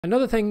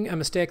Another thing, a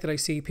mistake that I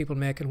see people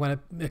making when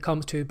it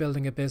comes to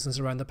building a business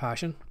around the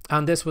passion,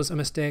 and this was a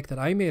mistake that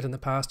I made in the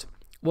past,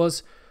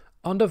 was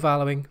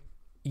undervaluing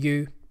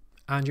you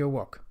and your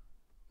work.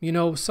 You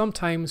know,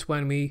 sometimes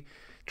when we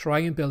try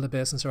and build a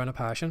business around a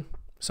passion,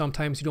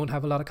 sometimes you don't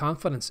have a lot of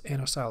confidence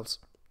in ourselves.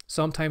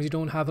 Sometimes you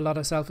don't have a lot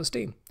of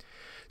self-esteem.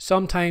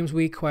 Sometimes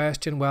we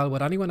question, well,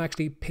 would anyone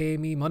actually pay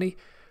me money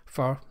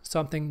for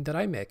something that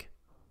I make?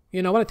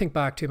 You know, when I think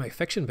back to my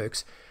fiction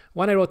books,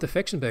 when I wrote the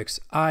fiction books,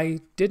 I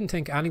didn't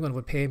think anyone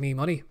would pay me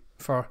money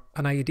for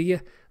an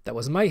idea that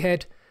was in my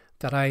head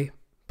that I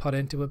put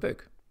into a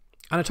book.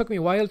 And it took me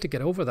a while to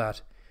get over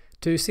that,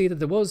 to see that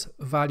there was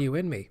value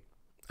in me.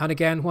 And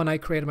again, when I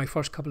created my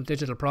first couple of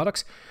digital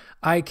products,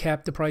 I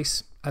kept the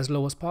price as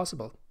low as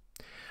possible.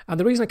 And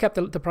the reason I kept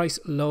the price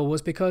low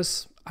was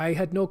because I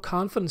had no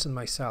confidence in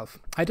myself.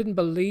 I didn't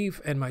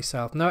believe in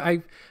myself. Now,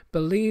 I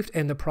believed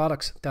in the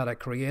products that I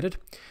created.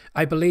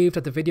 I believed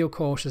that the video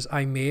courses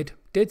I made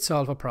did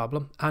solve a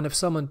problem. And if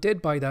someone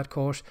did buy that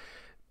course,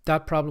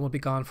 that problem would be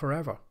gone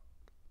forever.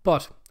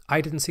 But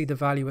I didn't see the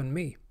value in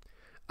me.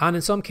 And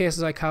in some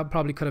cases, I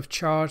probably could have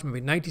charged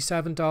maybe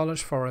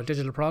 $97 for a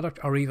digital product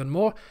or even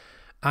more.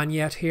 And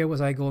yet here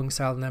was I going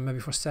selling them maybe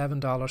for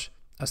 $7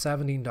 or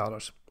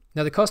 $17.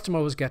 Now, the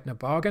customer was getting a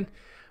bargain,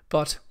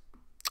 but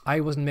I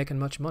wasn't making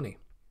much money.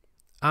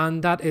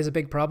 And that is a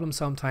big problem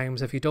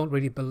sometimes if you don't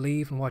really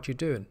believe in what you're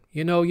doing.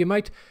 You know, you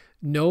might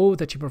know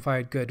that you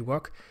provide good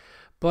work,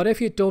 but if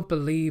you don't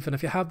believe and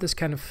if you have this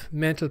kind of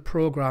mental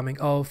programming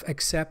of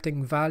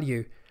accepting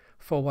value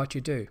for what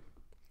you do,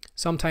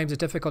 sometimes it's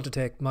difficult to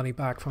take money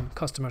back from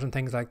customers and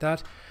things like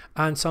that.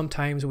 And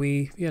sometimes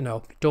we,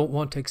 don't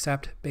want to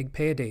accept big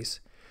paydays.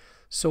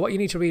 So what you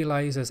need to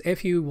realize is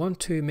if you want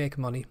to make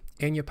money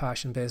in your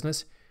passion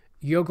business,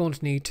 you're going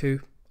to need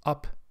to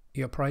up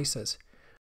your prices.